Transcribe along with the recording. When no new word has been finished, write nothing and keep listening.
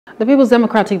The People's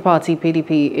Democratic Party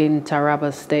 (PDP) in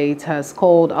Taraba State has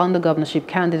called on the governorship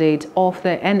candidate of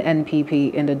the N.N.P.P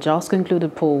in the just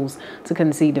concluded polls to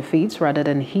concede defeat rather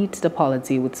than heat the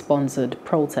polity with sponsored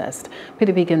protest.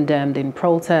 PDP condemned in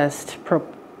protest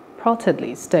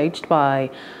purportedly staged by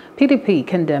PDP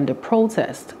condemned a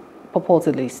protest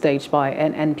purportedly staged by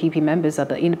N.N.P.P members at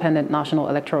the Independent National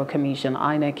Electoral Commission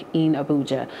 (I.N.E.C) in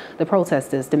Abuja. The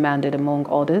protesters demanded, among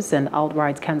others, an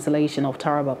outright cancellation of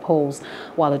Taraba polls.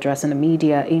 While addressing the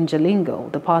media in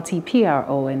Jalingo, the party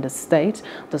PRO in the state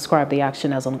described the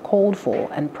action as uncalled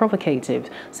for and provocative,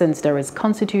 since there is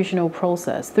constitutional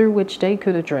process through which they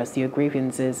could address their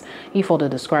grievances. He further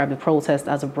described the protest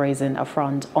as a brazen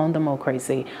affront on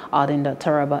democracy, adding that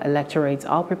Taraba electorates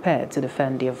are prepared to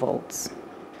defend their votes.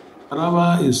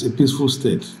 Taraba is a peaceful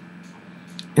state.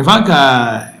 In fact,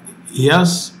 he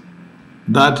has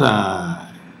that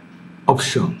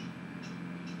option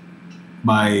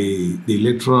by the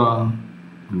electoral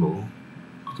law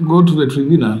to go to the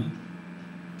tribunal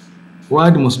while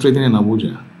demonstrating in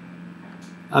Abuja.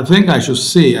 I think I should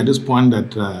say at this point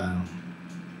that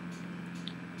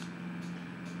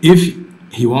if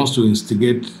he wants to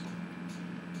instigate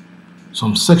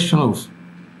some section of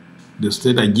the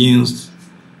state against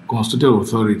constitutional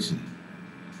authority,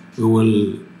 we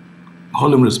will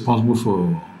hold him responsible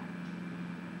for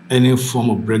any form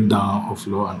of breakdown of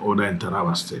law and order in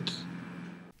Taraba State.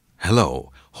 Hello,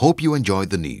 hope you enjoyed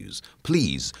the news.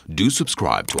 Please do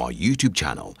subscribe to our YouTube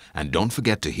channel and don't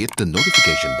forget to hit the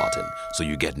notification button so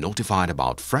you get notified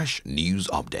about fresh news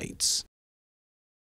updates.